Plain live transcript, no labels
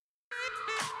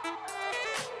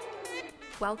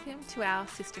Welcome to our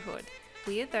sisterhood.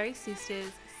 We are those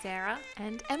sisters, Sarah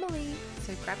and Emily.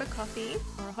 So grab a coffee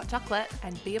Or a hot chocolate.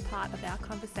 and be a part of our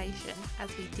conversation as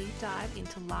we deep dive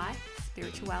into life,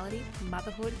 spirituality,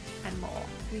 motherhood, and more.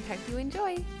 We hope you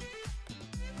enjoy.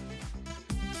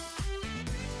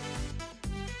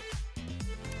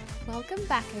 Welcome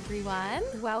back, everyone.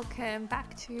 Welcome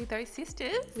back to Those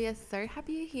Sisters. We are so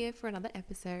happy you're here for another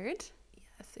episode.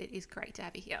 Yes, it is great to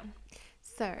have you here.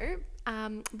 So,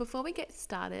 before we get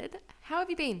started, how have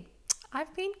you been?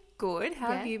 I've been good.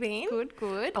 How have you been?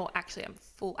 Good. Oh, actually, I'm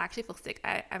full. I actually feel sick.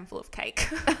 I'm full of cake.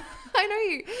 I know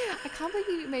you. I can't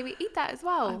believe you made me eat that as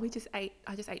well. I just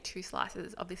ate 2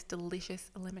 slices of this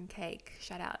delicious lemon cake.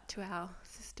 Shout out to our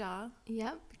sister,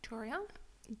 Yep. Victoria.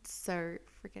 It's so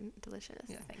freaking delicious.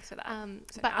 Yeah, thanks for that.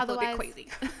 So But but now I feel a otherwise, bit queasy.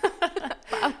 but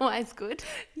otherwise good.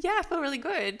 Yeah, I feel really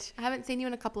good. I haven't seen you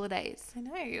in a couple of days. I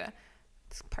know.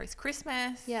 It's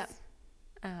post-Christmas. Yep.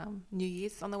 New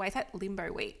Year's on the way. It's that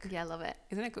limbo week. Yeah, love it.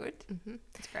 Isn't it good? Mm-hmm.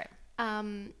 It's great.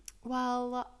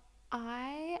 Well,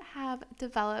 I have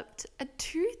developed a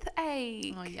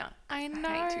toothache. Oh, yeah. I know.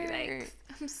 hate toothaches.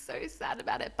 I'm so sad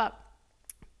about it. But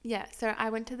yeah, so I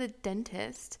went to the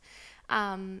dentist,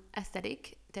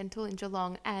 aesthetic dental in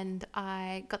Geelong, and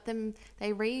I got them,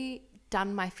 they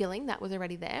redone my filling that was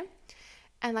already there.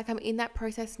 And like I'm in that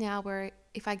process now where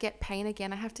if I get pain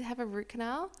again, I have to have a root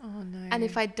canal. Oh, no. And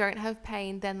if I don't have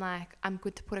pain, then like I'm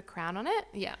good to put a crown on it.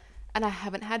 Yeah. And I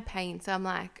haven't had pain. So I'm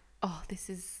like, oh,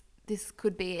 this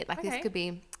could be it. Like Okay. this could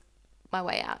be my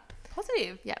way out.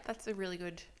 Positive. Yeah. That's a really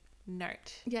good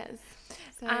note. Yes.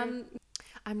 So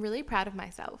I'm really proud of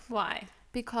myself Why?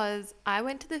 because I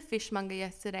went to the fishmonger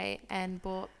yesterday and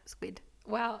bought squid.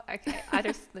 Well, okay. I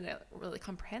just didn't really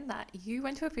comprehend that. You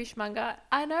went to a fishmonger.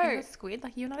 I You know. got squid.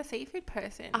 Like, you're not a seafood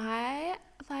person. I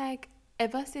like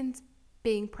ever since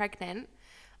being pregnant,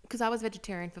 because I was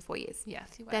vegetarian for 4 years. Yes,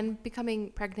 you were. Then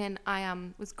becoming pregnant, I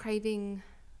was craving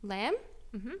lamb.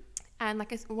 Mm-hmm. And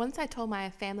like once I told my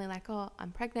family like, oh,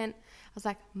 I'm pregnant, I was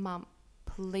like, Mum,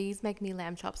 please make me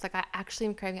lamb chops. Like I actually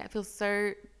am craving it. I feel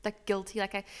so like guilty.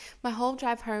 Like my whole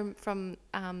drive home from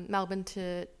Melbourne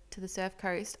to the Surf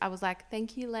Coast, I was like,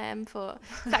 thank you, lamb, for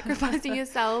sacrificing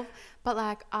yourself. But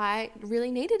like I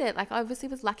really needed it. Like I obviously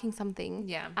was lacking something.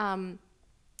 Yeah.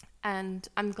 And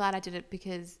I'm glad I did it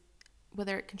because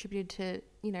whether it contributed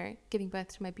to, giving birth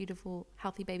to my beautiful,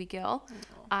 healthy baby girl,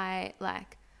 I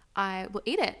will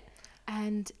eat it.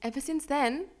 And ever since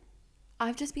then,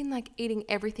 I've just been like eating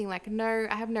everything. Like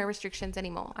I have no restrictions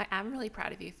anymore. I am really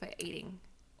proud of you for eating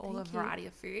all Thank the you. variety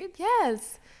of foods.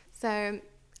 Yes. So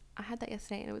I had that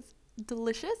yesterday and it was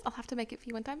delicious. I'll have to make it for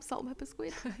you one time. Salt and pepper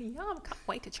squid. Yum, can't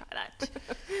wait to try that.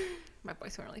 My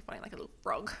voice went really funny, like a little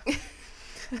frog.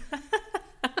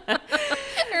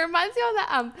 It reminds me of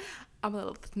that. I'm a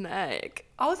little snake.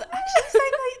 I was actually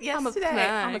saying that I'm a yesterday.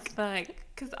 I'm a snake. snake.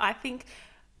 Because I think,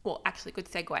 well, actually, good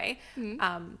segue.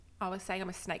 I was saying I'm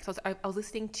a snake. So I was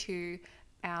listening to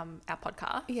our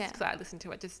podcast. Yeah. Because I listened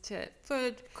to it just for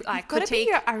You've like got to be critique.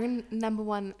 your own number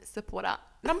one supporter.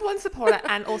 Number one supporter,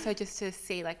 and also just to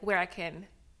see like where I can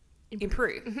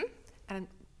improve. Mm-hmm. And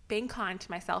being kind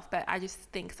to myself, but I just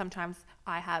think sometimes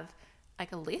I have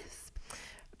like a lisp.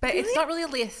 But it's not really a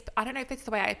lisp. I don't know if it's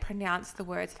the way I pronounce the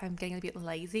words, if I'm getting a bit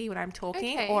lazy when I'm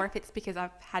talking, Okay. or if it's because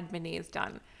I've had veneers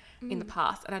done in the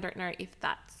past, and I don't know if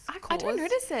that's I caused. don't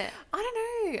notice it. I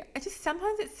don't know. It just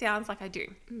sometimes it sounds like I do.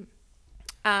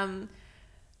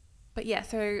 But yeah,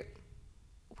 so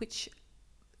which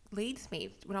leads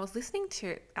me when I was listening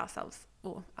to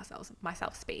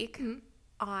myself speak,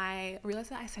 I realized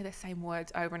that I say the same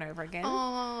words over and over again.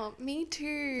 Oh, me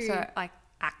too. So like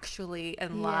actually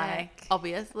and Yeah, like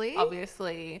obviously.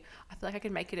 I feel like I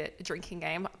can make it a drinking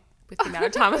game with the amount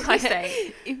of times I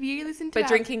say. If you listen to But our-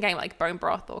 drinking game like bone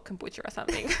broth or kombucha or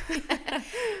something.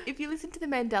 if you listen to the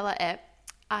Mandela app,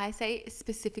 I say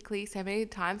specifically so many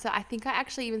times. So I think I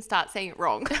actually even start saying it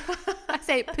wrong. I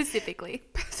say it specifically.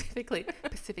 Specifically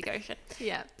Pacific Ocean.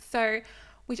 Yeah. So,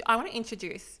 which I want to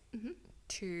introduce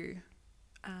to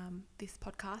this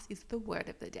podcast is the word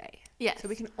of the day. Yes. So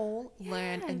we can all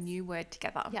learn a Yes. new word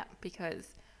together. Yeah. Because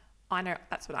I know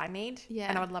that's what I need. Yeah.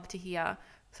 And I would love to hear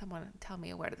someone tell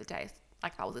me a word of the day.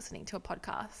 Like I was listening to a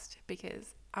podcast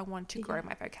because I want to grow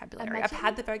my vocabulary. I've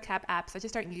had the vocab apps. I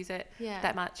just don't use it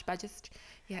that much. But it's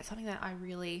something that I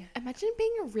really... Imagine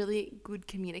being a really good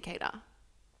communicator.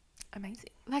 Amazing.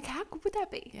 Like how good would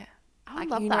that be? Yeah. I would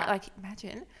love that.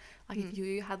 Imagine if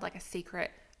you had like a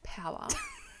secret power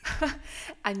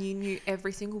and you knew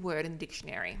every single word in the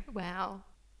dictionary. Wow.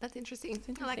 That's interesting.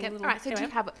 I like interesting it. little- All right. So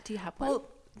anyway. do you have one? Well,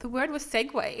 the word was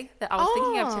segue that I was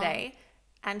thinking of Oh. today.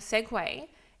 And segue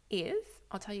is,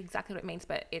 I'll tell you exactly what it means,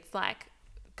 but it's like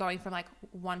going from like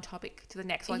one topic to the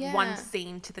next, like one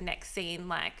scene to the next scene,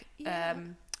 like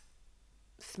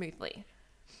smoothly.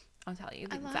 I'll tell you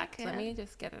the exact. Let me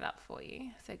just get it up for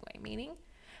you. Segway meaning.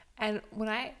 And when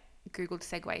I Googled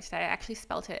Segway today, I actually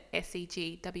spelt it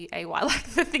Segway, like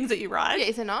the things that you write. Yeah,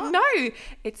 is it not? No,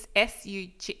 it's Sug.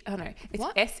 Oh no,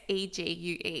 it's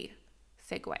Segue.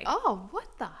 Segway. Oh, what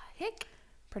the heck?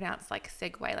 Pronounced like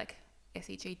Segway, like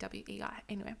Segwei.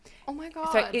 Anyway. Oh my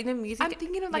god. So in the music, I'm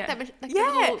thinking of like that. Like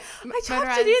I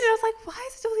typed it in and I was like, why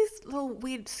is all these little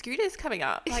weird scooters coming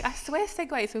up? Like, I swear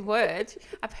Segway is a word.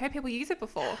 I've heard people use it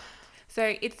before.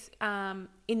 So it's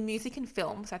in music and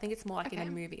film. So I think it's more like in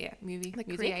a movie, like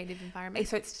music. Creative environment.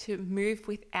 So it's to move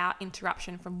without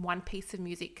interruption from one piece of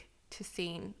music to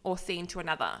scene to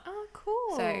another. Oh,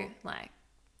 cool. So like,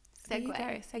 Segway. There you go,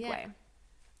 Segway. Yeah.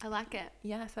 I like it.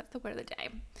 Yeah, so that's the word of the day.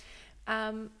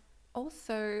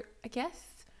 Also, I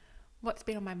guess what's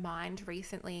been on my mind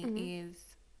recently is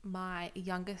my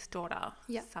youngest daughter,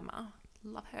 Summer.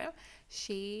 Love her.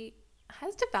 She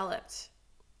has developed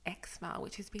eczema,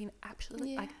 which has been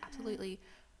absolutely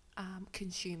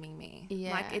consuming me.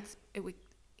 Yeah. Like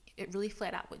it really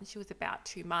flared up when she was about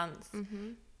 2 months.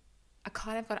 Mm-hmm. I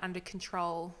kind of got under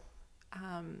control,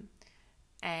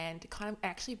 and kind of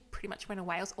actually pretty much went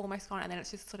away. I was almost gone, and then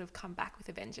it's just sort of come back with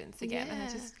a vengeance again. And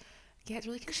it's just it's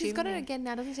really consuming. She's got it again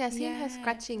now, doesn't she? I see her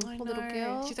scratching, poor little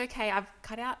girl. She's okay. I've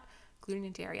cut out gluten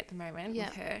and dairy at the moment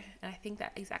with her, and I think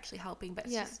that is actually helping, but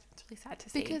it's really sad to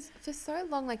see. Because for so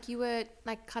long, like, you were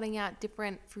like cutting out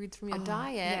different foods from your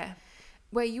diet,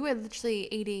 where you were literally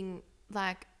eating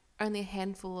like only a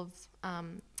handful of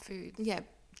foods. Yeah,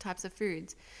 types of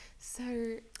foods. So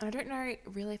I don't know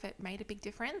really if it made a big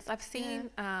difference. I've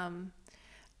seen a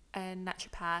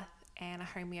naturopath and a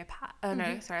homeopath. Oh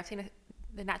no, sorry, I've seen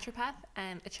the naturopath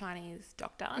and a Chinese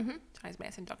doctor, Chinese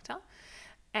medicine doctor,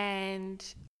 and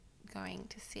going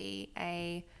to see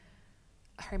a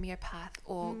homeopath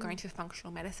or going to a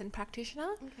functional medicine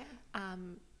practitioner. Okay.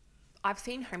 I've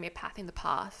seen homeopath in the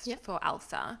past for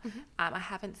ulcer. I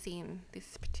haven't seen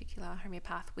this particular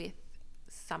homeopath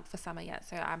for Summer yet,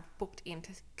 so I'm booked in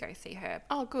to go see her.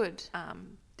 Oh, good.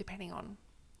 Depending on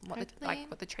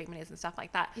what the treatment is and stuff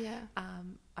like that. Yeah.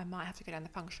 I might have to go down the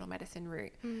functional medicine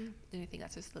route. The only thing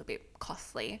that's just a little bit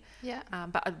costly. Yeah.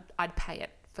 But I'd pay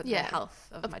it for the health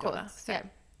of my daughter. So. Yeah.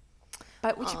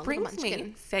 But which brings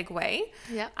me, segue,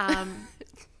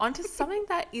 onto something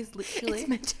that is literally... It's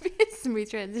meant to be a smooth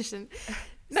transition.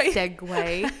 No.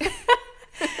 Segue.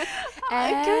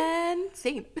 And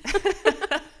scene.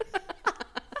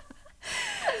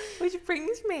 Which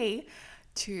brings me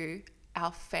to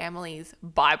our family's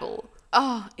Bible.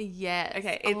 Oh, yes.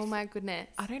 Okay. Oh, my goodness.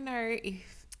 I don't know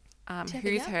if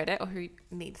who's heard it or who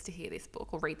needs to hear this book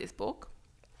or read this book.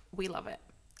 We love it.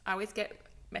 I always get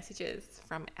messages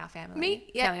from our family,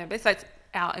 family members, so it's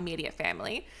our immediate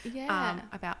family,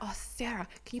 about, oh, Sarah,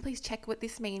 can you please check what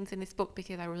this means in this book,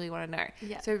 because I really want to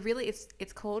know. So really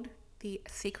it's called The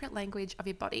Secret Language of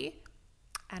Your Body,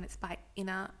 and it's by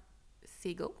Ina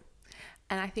Siegel,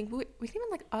 and I think we can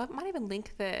even I might even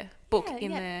link the book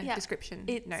in the description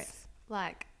notes.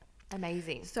 Like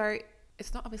amazing. So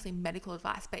it's not obviously medical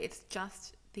advice, but it's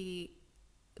just the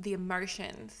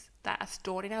emotions that are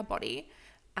stored in our body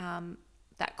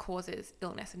that causes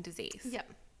illness and disease. Yep.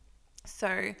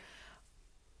 So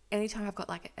anytime I've got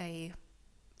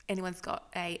anyone's got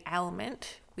a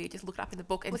ailment, we just look it up in the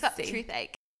book and What's see. What's up,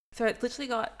 toothache? So it's literally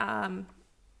got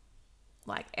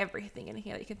like everything in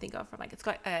here that you can think of, from it's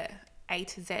got A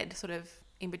to Z sort of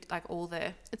all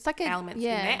the ailments in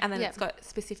there, and then it's got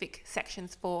specific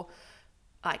sections for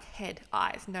like head,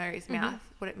 eyes, nose, mouth,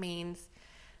 what it means,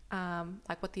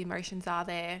 what the emotions are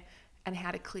there and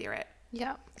how to clear it.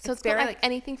 Yeah. So it's got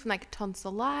anything from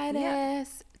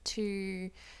tonsillitis to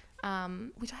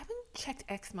which I haven't checked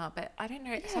eczema, but I don't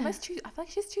know. I feel like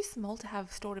she's too small to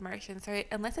have stored emotions. So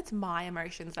unless it's my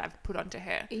emotions that I've put onto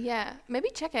her. Yeah. Maybe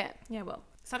check it. Yeah, well.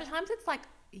 Sometimes it's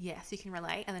yes, you can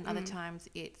relate, and then other times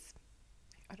it's,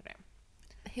 I don't know.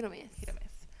 Hit or miss. Hit or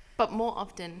miss. But more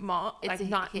often, it's a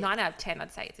 9 out of 10,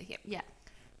 I'd say it's a hit. Yeah.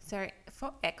 So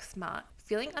for eczema,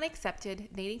 feeling unaccepted,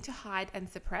 needing to hide and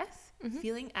suppress,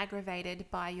 feeling aggravated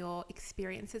by your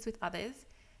experiences with others,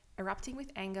 erupting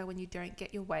with anger when you don't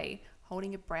get your way,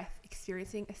 holding your breath,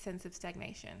 experiencing a sense of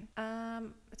stagnation.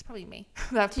 It's probably me.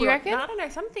 Do you reckon? No, I don't know.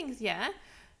 Some things, yeah.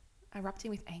 Erupting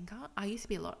with anger. I used to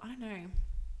be a lot. I don't know.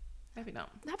 Maybe not.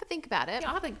 Have a think about it. Yeah,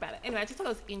 I'll have a think about it. Anyway, I just thought it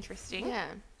was interesting. Yeah.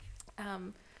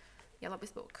 I love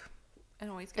this book. And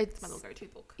always it's my little go-to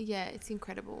book. Yeah, it's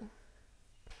incredible.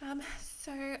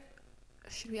 So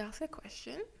should we ask a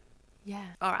question? Yeah.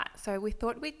 All right. So we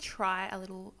thought we'd try a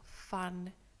little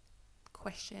fun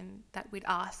question that we'd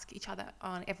ask each other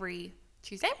on every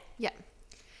Tuesday. Yeah.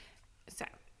 So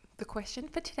the question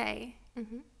for today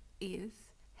is,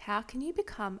 how can you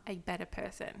become a better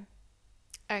person?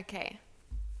 Okay.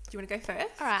 Do you want to go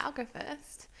first? All right, I'll go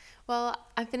first. Well,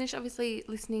 I finished obviously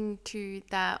listening to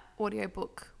that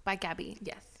audiobook by Gabby.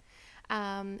 Yes.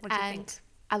 What did you think?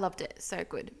 I loved it. So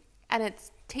good. And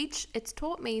it's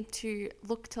taught me to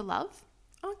look to love.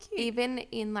 Oh, cute. Even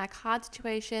in like hard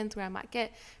situations where I might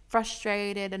get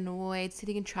frustrated, annoyed,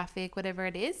 sitting in traffic, whatever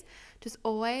it is, just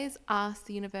always ask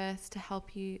the universe to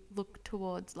help you look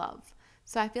towards love.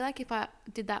 So I feel like if I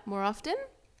did that more often,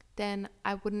 then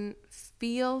I wouldn't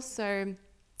feel so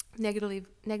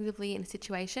negatively in a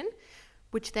situation,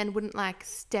 which then wouldn't like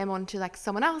stem onto like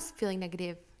someone else feeling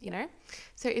negative, you know?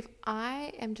 So if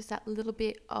I am just that little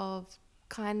bit of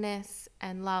kindness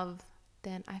and love,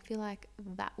 then I feel like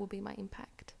that will be my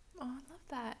impact. Oh, I love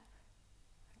that.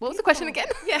 What was the question again?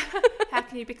 Yeah. How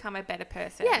can you become a better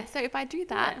person? Yeah, so if I do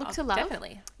that, look to love.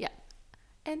 Definitely. Yeah.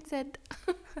 And said,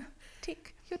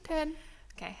 tick. Your turn.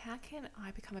 Okay, how can I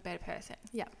become a better person?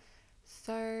 Yeah.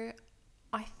 So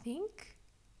I think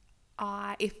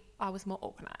if I was more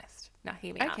organised. Now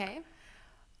hear me out. Okay.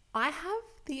 I have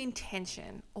the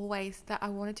intention always that I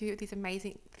want to do these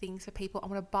amazing things for people. I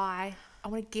want to buy, I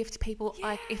want to gift people. Yeah.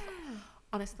 Like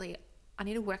honestly, I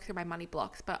need to work through my money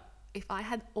blocks, but if I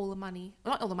had all the money,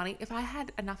 not all the money, if I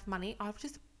had enough money, I would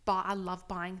just buy. I love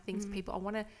buying things for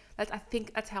people. I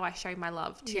think that's how I show my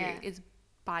love too, is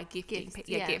by gifting.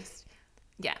 Gifts.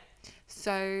 Yeah.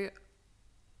 So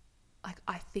like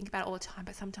I think about it all the time,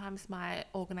 but sometimes my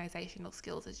organizational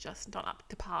skills is just not up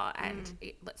to par and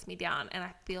it lets me down. And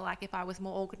I feel like if I was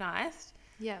more organized,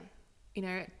 you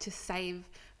know, to save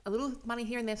a little money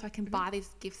here and there so I can buy these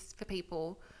gifts for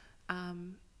people,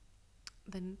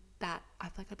 then that I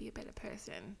feel like I'd be a better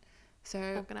person. So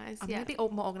Organized, I'm going to be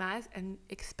more organized and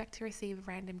expect to receive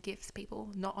random gifts,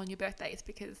 people, not on your birthdays,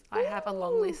 because I have a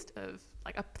long list of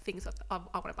like things that I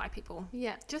want to buy people.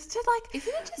 Yeah. Just to like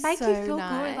Isn't it just make so you feel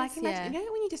nice? good. Like imagine, you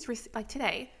know, when you just like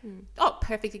today.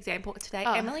 Perfect example. Today,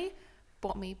 Emily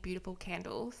bought me beautiful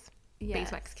candles,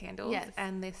 beeswax candles,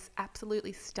 and this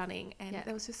absolutely stunning. And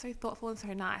it was just so thoughtful and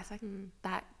so nice. Like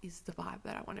that is the vibe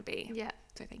that I want to be. Yeah.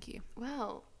 So thank you.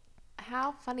 Well,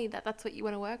 how funny that that's what you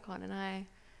want to work on, and I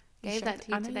gave that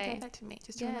to you today. You gave that to me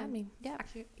just to remind me. Yeah.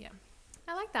 Actually, yeah.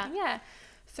 I like that. Yeah.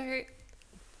 So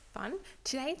fun.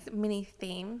 Today's mini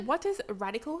theme. What does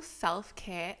radical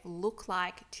self-care look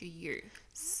like to you?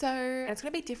 So And it's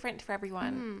going to be different for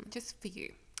everyone, just for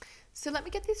you. So let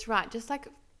me get this right. Just like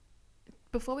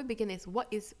before we begin this, what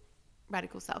is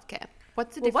radical self-care?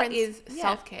 What's the difference? What is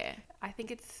self-care? I think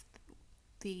it's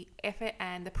the effort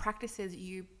and the practices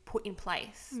you put in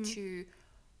place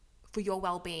for your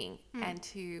well-being and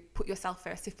to put yourself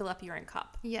first, to fill up your own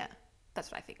cup. Yeah.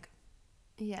 That's what I think.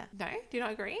 Yeah. No? Do you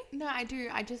not agree? No, I do.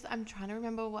 I'm trying to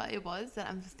remember what it was that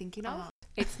I'm just thinking of.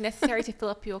 It's necessary to fill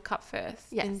up your cup first.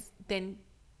 Yes. And then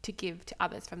to give to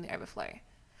others from the overflow.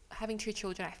 Having 2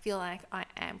 children, I feel like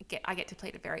I get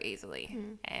depleted very easily.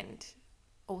 And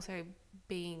also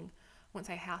being, I wouldn't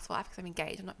say housewife because I'm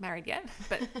engaged, I'm not married yet,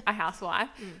 but a housewife.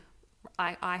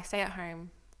 I stay at home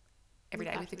every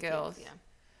day with the girls. Kids,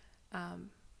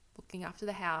 looking after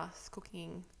the house,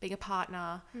 cooking, being a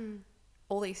partner,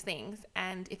 all these things.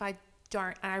 And if I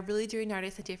don't, and I really do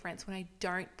notice a difference when I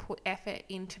don't put effort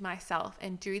into myself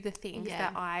and do the things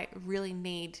that I really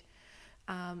need,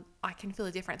 I can feel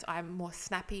a difference. I'm more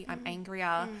snappy, I'm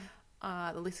angrier,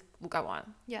 the list will go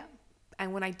on. Yeah.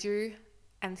 And when I do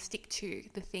and stick to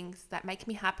the things that make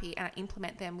me happy and I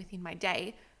implement them within my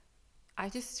day, I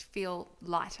just feel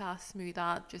lighter,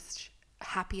 smoother, just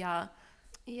happier.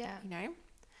 Yeah. You know?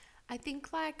 I think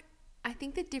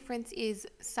the difference is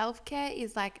self-care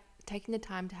is like taking the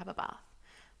time to have a bath.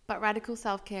 But radical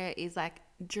self-care is like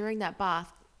during that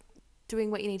bath,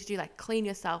 doing what you need to do, like clean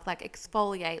yourself, like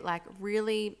exfoliate, like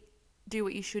really do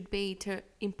what you should be to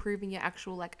improving your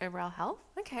actual like overall health.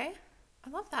 Okay. I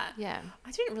love that. Yeah.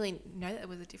 I didn't really know that there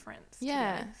was a difference.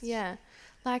 Yeah. Yeah.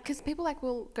 Like, because people like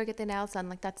will go get their nails done,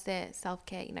 like that's their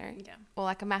self-care, you know? Yeah. Or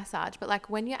like a massage. But like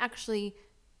when you're actually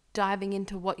diving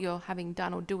into what you're having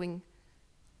done or doing,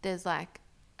 there's like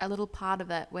a little part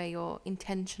of it where you're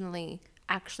intentionally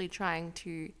actually trying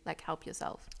to like help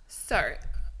yourself. So,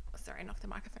 sorry, knocked the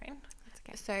microphone. That's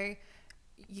okay. So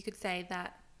you could say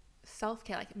that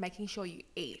self-care, like making sure you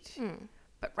eat,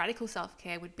 but radical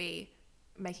self-care would be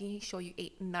making sure you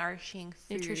eat nourishing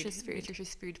food,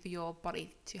 nutritious food for your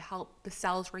body to help the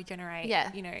cells regenerate.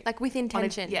 Yeah. You know, like with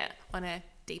intention. On a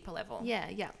deeper level. Yeah.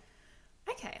 Yeah.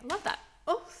 Okay. Love that.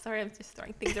 Oh, sorry. I'm just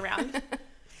throwing things around.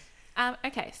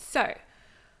 Okay. So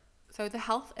So the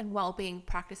health and well-being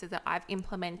practices that I've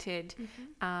implemented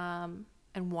and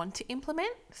want to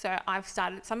implement. So I've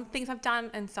started some things I've done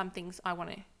and some things I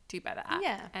want to do better at.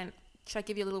 Yeah. And should I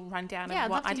give you a little rundown of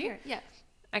what I do? Hear it. Yeah.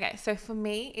 Okay, so for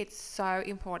me, it's so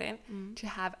important to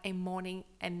have a morning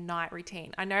and night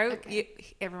routine. I know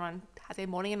everyone has their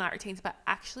morning and night routines, but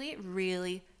actually it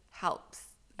really helps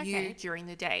you during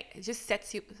the day. It just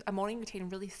sets you, a morning routine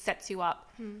really sets you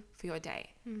up for your day.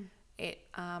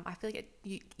 I feel like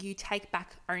you take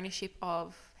back ownership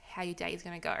of how your day is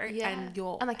going to go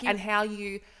and how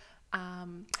you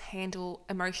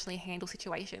emotionally handle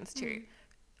situations too,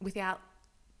 without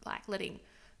like letting,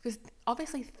 because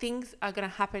obviously things are going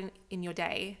to happen in your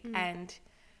day, and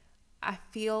I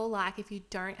feel like if you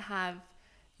don't have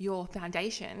your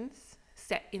foundations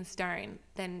set in stone,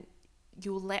 then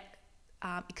you'll let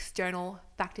external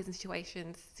factors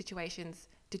and situations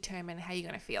determine how you're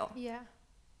going to feel. Yeah.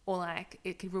 Or like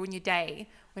it could ruin your day,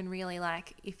 when really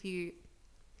like if you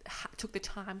took the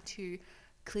time to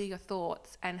clear your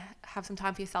thoughts and have some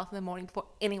time for yourself in the morning before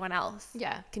anyone else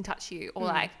can touch you or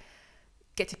like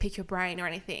get to pick your brain or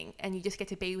anything, and you just get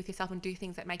to be with yourself and do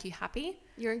things that make you happy,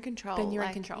 you're in control. Then you're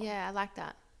in control. Yeah, I like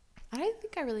that. I don't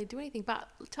think I really do anything, but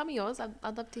tell me yours.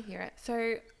 I'd love to hear it.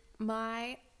 So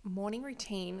my morning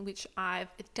routine, which I've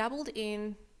dabbled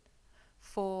in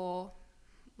for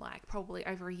like probably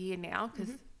over a year now,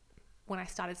 because when I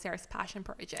started Sarah's Passion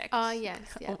Project. Oh, yes.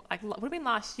 Yeah. Like would have been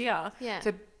last year. Yeah.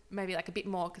 So maybe like a bit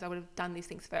more, because I would have done these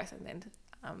things first and then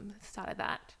started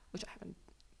that, which I haven't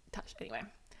touched anyway.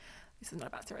 This is not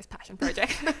about Sarah's Passion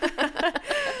Project.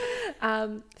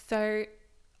 So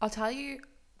I'll tell you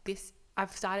this,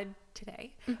 I've started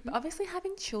today, but obviously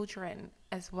having children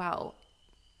as well,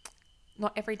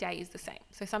 not every day is the same.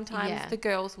 So sometimes the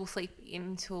girls will sleep in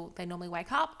until they normally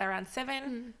wake up around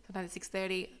 7, sometimes at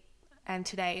 6:30. And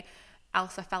today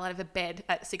Elsa fell out of the bed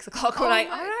at 6 o'clock. I don't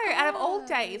know, out of all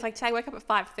days. Like today I woke up at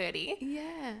 5:30.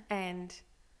 Yeah. And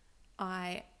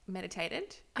I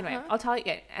meditated. Anyway, I'll tell you.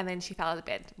 Yeah, and then she fell out of the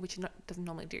bed, which doesn't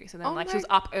normally do. So then she was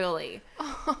up early.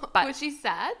 But was she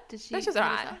sad? Did she? No, she was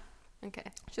alright. Okay.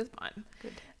 She was fine.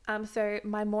 Good. So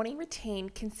my morning routine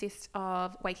consists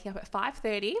of waking up at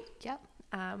 5:30. Yep.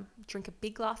 Drink a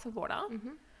big glass of water,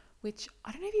 which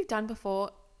I don't know if you've done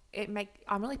before.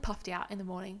 I'm really puffed out in the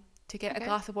morning to get a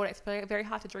glass of water. It's very, very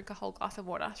hard to drink a whole glass of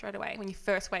water straight away when you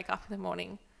first wake up in the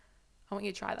morning. I want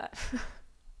you to try that.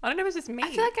 I don't know if it's just me.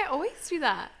 I feel like I always do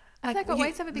that. I feel like I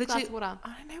always have a big glass of water.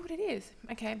 I don't know what it is.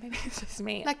 Okay, maybe it's just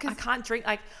me. Like, I can't drink.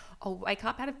 Like, I'll wake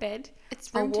up out of bed.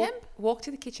 It's room temp? Walk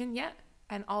to the kitchen,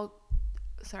 and I'll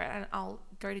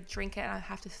go to drink it, and I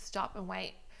have to stop and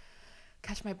wait,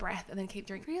 catch my breath, and then keep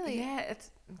drinking. Really? Yeah,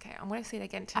 it's okay. I'm going to see it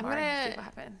again tomorrow and see what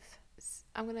happens.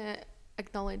 I'm going to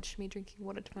acknowledge me drinking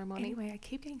water tomorrow morning. Anyway, I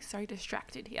keep getting so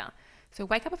distracted here. So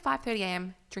wake up at 5:30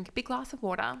 a.m., drink a big glass of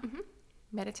water,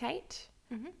 meditate,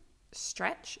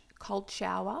 stretch, cold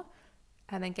shower,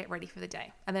 and then get ready for the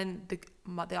day. And then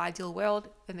the ideal world,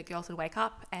 then the girls would wake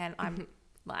up and I'm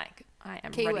like, I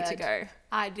am ready to go.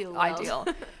 Ideal.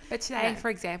 But today, for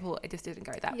example, it just didn't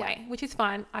go that way, which is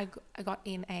fine. I got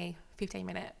in a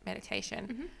 15-minute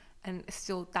meditation and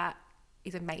still that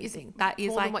is amazing. That is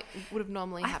more than what would have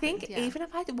normally happened. I think even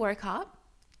if I woke up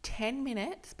 10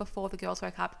 minutes before the girls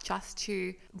woke up, just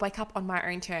to wake up on my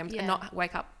own terms and not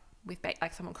wake up with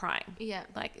like someone crying. Yeah.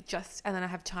 Like and then I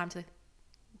have time to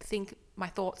think my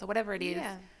thoughts or whatever it is,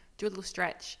 do a little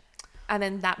stretch. And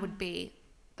then that would be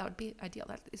ideal.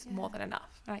 That is more than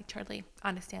enough. And I totally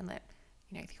understand that,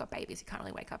 if you've got babies, you can't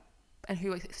really wake up and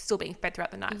who are still being fed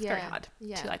throughout the night. It's very hard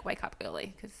to like wake up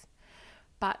early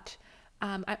but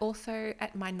I also,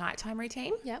 at my nighttime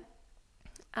routine,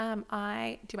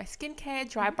 I do my skincare,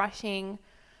 dry brushing,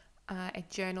 a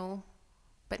journal,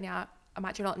 but now I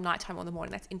might journal at nighttime or in the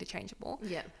morning. That's interchangeable.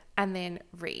 Yeah. And then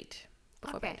read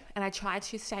before bed. And I try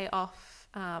to stay off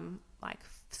like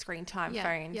screen time,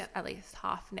 phones at least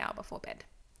half an hour before bed.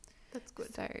 That's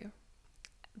good. So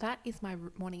that is my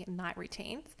morning and night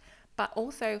routines. But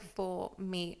also for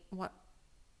me,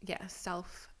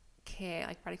 self-care,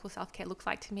 like radical self-care looks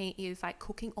like to me is like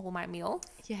cooking all my meals.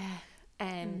 Yeah.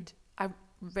 And I'm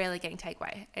rarely getting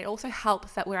takeaway. It also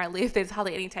helps that where I live, there's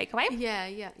hardly any takeaway.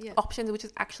 Yeah. Options, which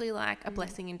is actually like a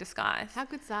blessing in disguise. How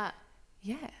good's that?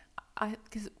 Yeah.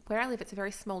 Because where I live, it's a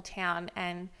very small town,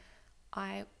 and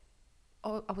I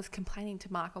was complaining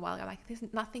to Mark a while ago, like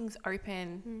nothing's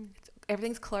open.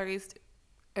 Everything's closed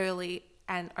early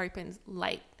and opens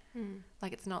late.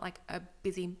 Like it's not like a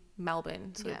busy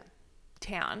Melbourne sort of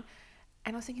town.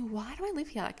 And I was thinking, why do I live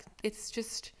here? Like it's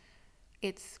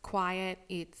quiet.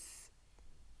 It's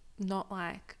not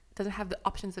like, doesn't have the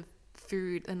options of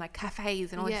food and like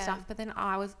cafes and all this stuff. But then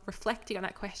I was reflecting on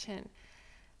that question,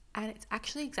 and it's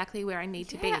actually exactly where I need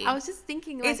to be. I was just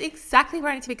thinking, like, it's exactly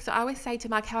where I need to be, because I always say to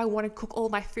Mark how I want to cook all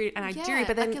my food, and I do,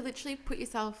 but then like you literally put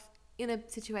yourself in a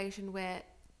situation where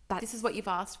this is what you've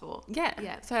asked for.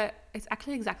 So it's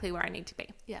actually exactly where I need to be,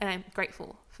 and I'm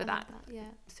grateful for that.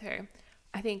 So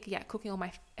I think cooking all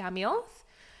our meals,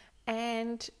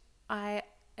 and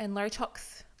low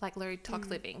tox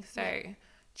living, so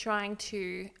trying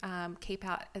to keep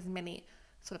out as many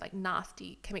sort of like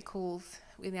nasty chemicals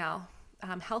in our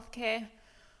healthcare.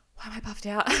 Why am I puffed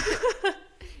out?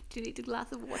 Do you need a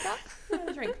glass of water?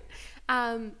 Drink.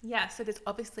 So there's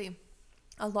obviously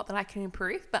a lot that I can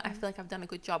improve, but I feel like I've done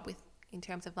a good job in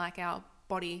terms of like our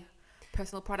body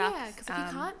personal products. Yeah, because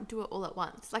you can't do it all at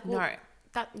once. Like, no,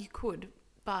 that you could,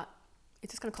 but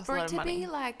it's just going to cost a lot of money. For it to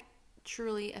be like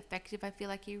truly effective, I feel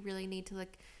like you really need to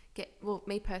like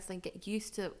me personally, get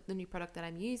used to the new product that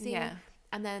I'm using. Yeah.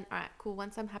 And then, all right, cool.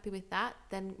 Once I'm happy with that,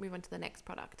 then move on to the next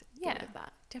product. Yeah,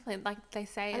 definitely. Like they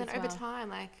say, and then over time,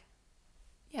 like.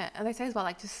 Yeah, and they say as well,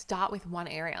 like, just start with one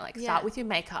area. Like, start with your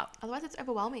makeup. Otherwise, it's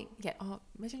overwhelming. Yeah. Oh,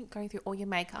 imagine going through all your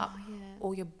makeup,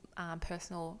 all your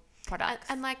personal products.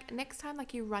 And like, next time,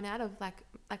 like, you run out of, like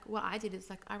what I did is,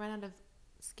 like, I ran out of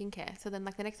skincare. So then,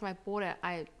 like, the next time I bought it,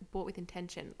 I bought with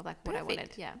intention of, like, what I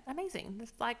wanted. Yeah. Amazing.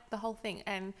 That's, like, the whole thing.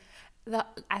 And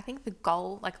I think the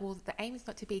goal, the aim is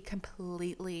not to be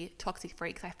completely toxic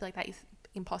free, because I feel like that is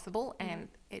impossible and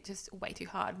it's just way too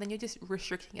hard. Then you're just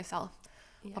restricting yourself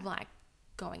of, like,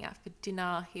 going out for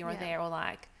dinner here or there, or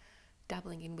like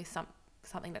dabbling in with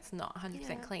something that's not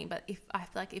 100% clean. But I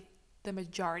feel like if the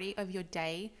majority of your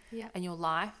day and your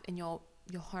life and your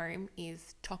home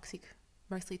is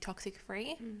mostly toxic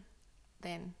free,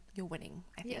 then you're winning,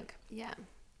 I think. Yeah.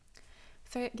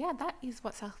 So that is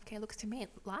what self-care looks like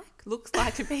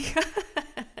to me. Oh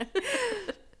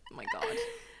my God.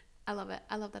 I love it.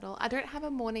 I love that all. I don't have a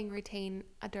morning routine.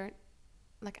 I don't,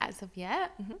 like, as of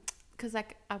yet. Because,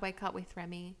 like, I wake up with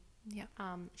Remy. Yeah.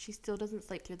 She still doesn't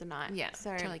sleep through the night. Yeah.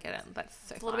 So totally get it. That's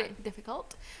so it's a little bit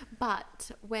difficult. But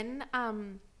when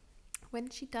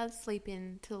she does sleep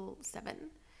in till 7,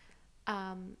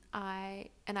 I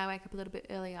wake up a little bit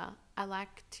earlier. I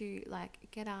like to, like,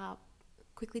 get up,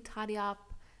 quickly tidy up,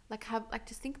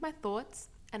 just think my thoughts,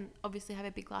 and obviously have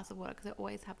a big glass of water, because I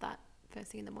always have that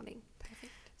first thing in the morning.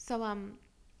 Perfect. So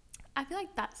I feel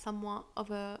like that's somewhat of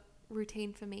a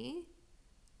routine for me.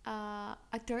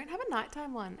 I don't have a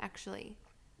nighttime one, actually.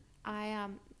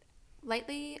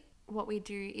 Lately what we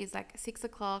do is, like, 6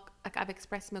 o'clock, like, I've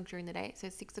expressed milk during the day, so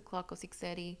 6 o'clock or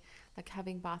 6:30, like,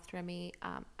 having bath Remy,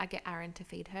 I get Aaron to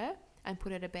feed her and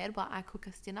put her to bed while I cook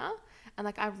us dinner. And,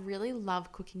 like, I really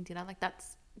love cooking dinner. Like,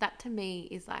 that to me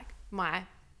is, like, my,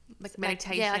 like,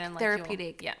 meditation, and, like,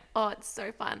 therapeutic. Oh, it's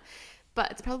so fun.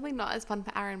 But it's probably not as fun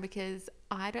for Aaron, because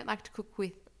I don't like to cook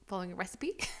with following a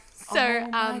recipe. So,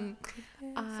 I've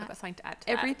got something to add to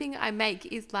everything I make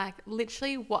is, like,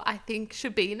 literally what I think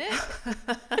should be in it.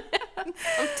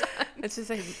 Sometimes it's just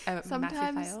a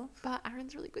massive fail. But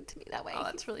Aaron's really good to me that way. Oh,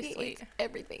 that's really sweet. Eats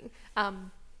everything.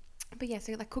 But yeah,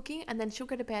 so, like, cooking, and then she'll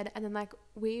go to bed, and then, like,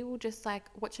 we will just, like,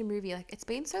 watch a movie. Like, it's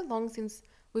been so long since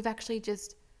we've actually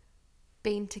just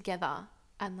been together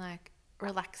and, like,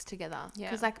 relaxed together.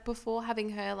 Because, like, before having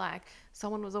her, like,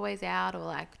 someone was always out, or,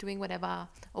 like, doing whatever,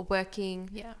 or working.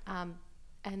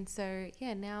 And so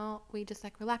now we just,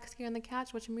 like, relax here on the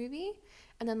couch, watch a movie,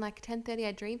 and then, like, 10:30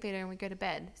 I dream feed her and we go to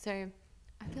bed. So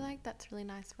I feel like that's really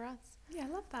nice for us. I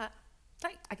love that.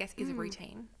 That, I guess, is a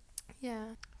routine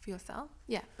for yourself.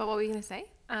 But what were you gonna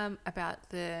say about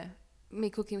me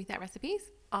cooking without recipes?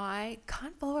 I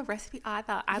can't follow a recipe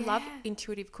either. I love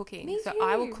intuitive cooking. Me so too.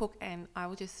 I will cook, and I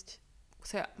will just,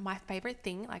 so my favorite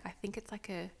thing, like, I think it's like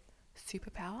a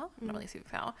superpower, not really a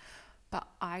superpower, but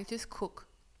I just cook.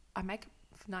 I make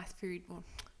nice food.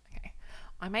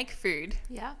 I make food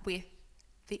with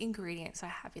the ingredients I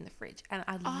have in the fridge, and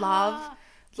I love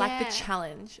the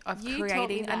challenge of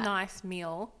creating a nice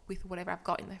meal with whatever I've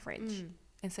got in the fridge,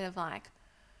 instead of, like,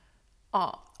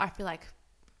 I feel like,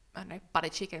 I don't know, butter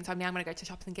chicken, so now I'm going to go to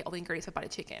shops and get all the ingredients for butter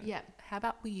chicken. How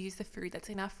about we use the food that's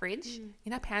in our fridge,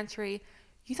 in our pantry,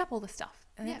 use up all the stuff,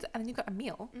 and then you've got a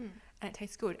meal, and it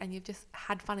tastes good, and you've just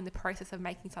had fun in the process of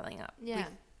making something up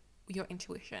with your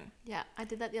intuition. I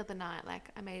did that the other night. Like,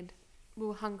 we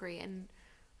were hungry, and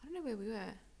I don't know where we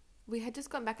were. We had just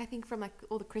gone back, I think, from, like,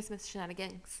 all the Christmas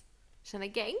shenanigans.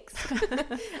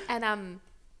 And I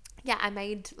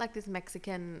made, like, this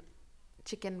Mexican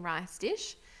chicken rice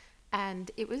dish,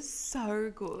 and it was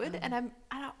so good. And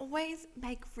I always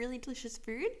make really delicious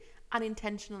food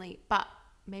unintentionally, but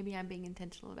maybe I'm being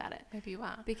intentional about it. Maybe you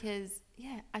are. Because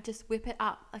I just whip it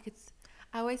up. Like, it's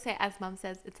I always say, as Mum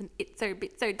says, it's an itso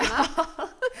bitso dinner.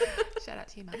 Shout out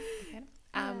to you,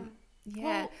 Mum.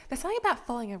 Yeah. There's something about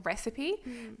following a recipe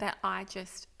that I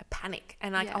just panic,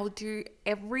 and like I'll do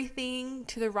everything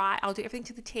to the right, I'll do everything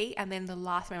to the T, and then the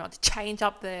last moment I'll change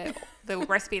up the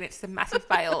recipe and it's a massive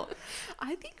fail.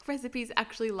 I think recipes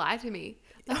actually lie to me.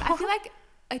 Like, I feel like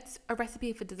it's a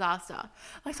recipe for disaster.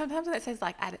 Like sometimes when it says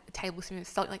like add a tablespoon of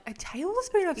salt, like a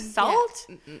tablespoon of salt,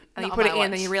 and you put it in,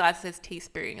 and then you realize it says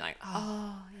teaspoon. You're like,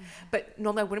 But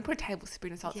normally I wouldn't put a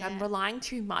tablespoon of salt. So I'm relying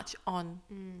too much on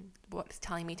what it's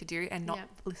telling me to do and not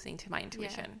listening to my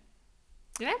intuition.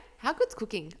 Yeah. How good's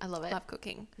cooking? I love it. Love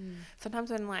cooking.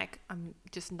 Sometimes when like I'm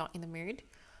just not in the mood,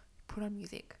 put on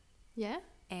music. Yeah.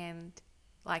 And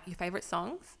like your favorite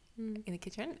songs in the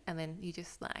kitchen, and then you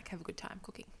just like have a good time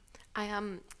cooking. I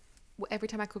every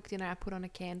time I cook dinner, I put on a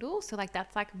candle. So like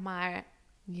that's like my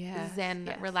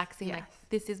zen, relaxing. Like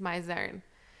this is my zone.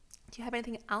 Do you have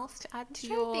anything else to add to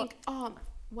your? I think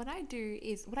what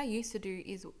I used to do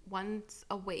is once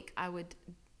a week I would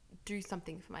do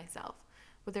something for myself.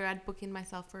 Whether I'd book in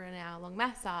myself for an hour-long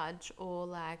massage or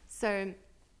like so.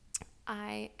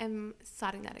 I am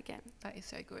starting that again. That is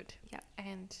so good. Yeah,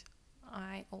 and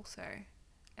I also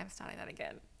am starting that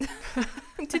again.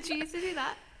 Did you used to do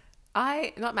that?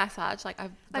 Not massage,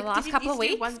 the last couple of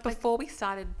weeks before we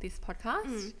started this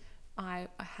podcast, I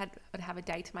would have a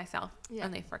day to myself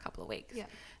only for a couple of weeks. Yeah.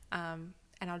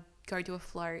 And I'd go do a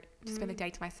float, spend a day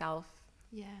to myself.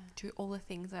 Yeah. Do all the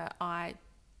things that I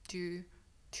do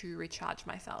to recharge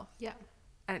myself. Yeah.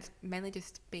 And it's mainly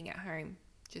just being at home,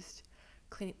 just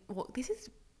cleaning. Well, this is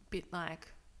a bit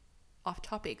like off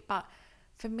topic, but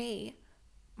for me,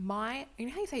 you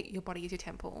know how you say your body is your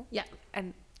temple? Yeah.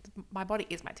 And my body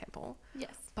is my temple.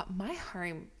 Yes. But my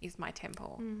home is my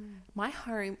temple. My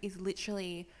home is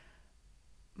literally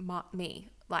me,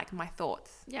 like my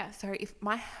thoughts. Yeah. So if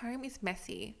my home is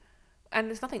messy, and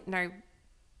there's nothing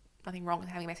wrong with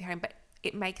having a messy home, but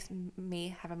it makes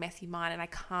me have a messy mind and I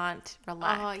can't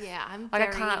relax. Oh yeah, I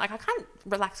can't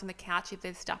relax on the couch if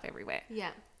there's stuff everywhere.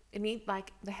 Yeah.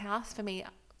 The house for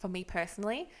me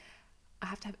personally, I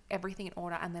have to have everything in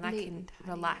order, and then I can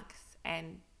relax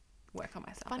and work on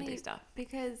myself and do stuff.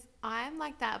 Because I'm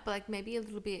like that, but like maybe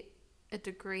a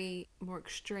degree more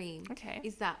extreme. Okay.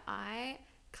 Is that I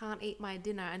can't eat my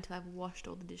dinner until I've washed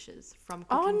all the dishes from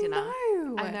cooking dinner.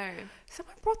 Oh no! I know.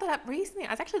 Someone brought that up recently.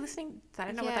 I was actually listening. So I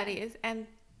don't know what that is, and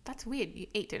that's weird. You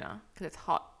eat dinner because it's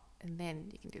hot, and then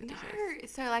you can do the dishes. No.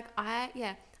 So like I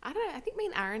don't know. I think me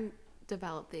and Aaron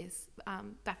developed this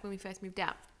back when we first moved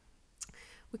out.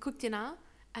 We cook dinner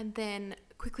and then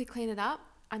quickly clean it up,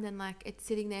 and then like it's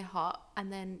sitting there hot,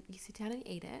 and then you sit down and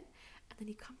eat it. And then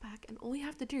you come back and all you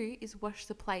have to do is wash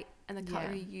the plate and the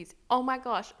cutlery you use. Oh my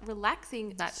gosh,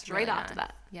 relaxing straight really after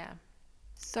that. Yeah.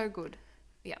 So good.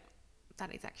 Yeah.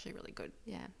 That is actually really good.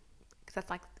 Yeah. Because that's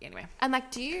like, anyway. And like,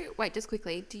 do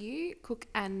you cook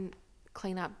and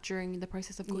clean up during the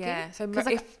process of cooking? Yeah. So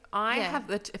if I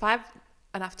have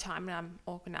enough time and I'm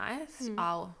organized,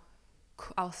 I'll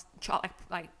chop,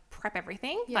 like prep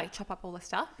everything, like chop up all the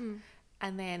stuff.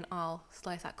 And then I'll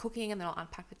slowly start cooking, and then I'll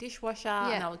unpack the dishwasher,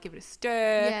 and I'll give it a stir,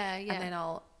 and then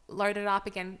I'll load it up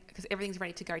again because everything's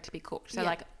ready to go to be cooked. So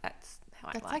like that's how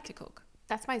I like to cook.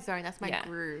 That's my zone. That's my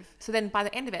groove. So then by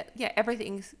the end of it,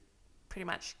 everything's pretty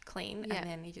much clean, and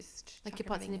then you just like your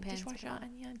pots in your pans, dishwasher,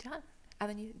 and you're done. And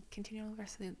then you continue on the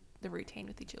rest of the routine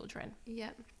with your children.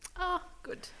 Yeah. Oh,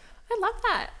 good. I love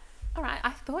that. All right. I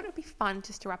thought it would be fun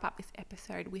just to wrap up this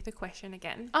episode with a question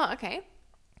again. Oh, okay.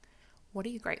 What are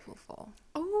you grateful for?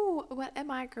 Oh, what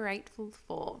am I grateful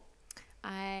for?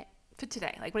 For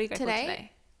today. Like, what are you grateful for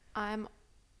today? I'm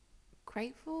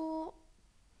grateful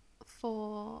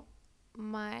for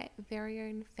my very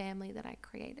own family that I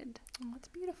created. Oh, that's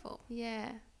beautiful.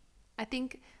 Yeah. I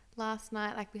think last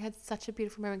night, like, we had such a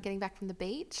beautiful moment getting back from the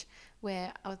beach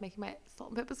where I was making my salt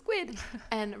and pepper squid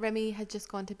and Remy had just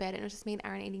gone to bed, and it was just me and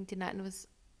Aaron eating dinner, and it was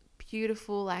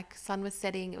beautiful. Like, sun was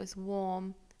setting, it was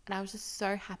warm. And I was just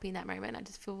so happy in that moment. I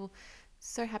just feel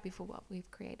so happy for what we've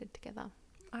created together.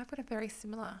 I've got a very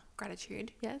similar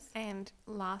gratitude. Yes. And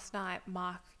last night,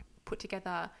 Mark put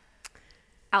together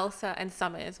Elsa and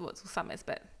Summers, Summers,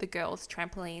 but the girls'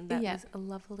 trampoline that was a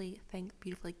lovely thing,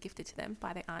 beautifully gifted to them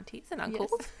by their aunties and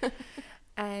uncles. Yes.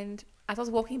 And as I was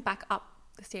walking back up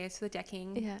the stairs to the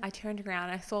decking, I turned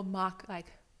around and I saw Mark like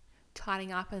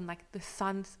tidying up, and like the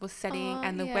sun was setting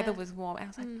and the weather was warm. And I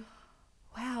was like,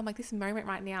 wow, I'm like, this moment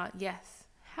right now, yes.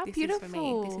 How this beautiful. Is for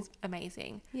me. This is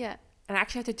amazing. Yeah. And I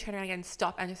actually had to turn around again and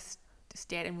stop and just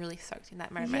stared and really soaked in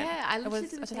that moment. Yeah, I was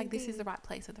just like, this is the right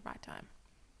place at the right time.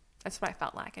 That's what I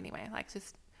felt like anyway. Like,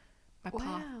 just my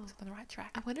path was on the right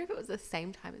track. I wonder if it was the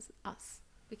same time as us,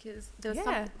 because there was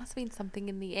must have been something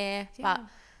in the air, but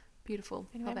beautiful.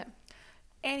 Love it.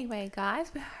 Anyway,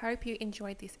 guys, we hope you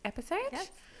enjoyed this episode. Yes.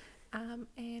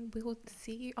 And we will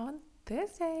see you on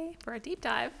Thursday for a deep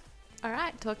dive. All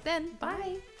right, talk then.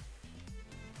 Bye.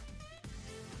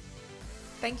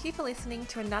 Thank you for listening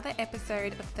to another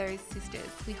episode of Those Sisters.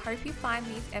 We hope you find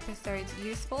these episodes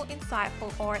useful,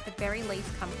 insightful, or at the very least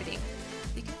comforting.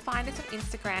 You can find us on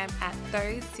Instagram at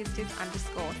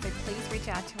thosesisters_. So please reach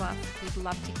out to us. We'd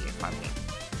love to hear from you.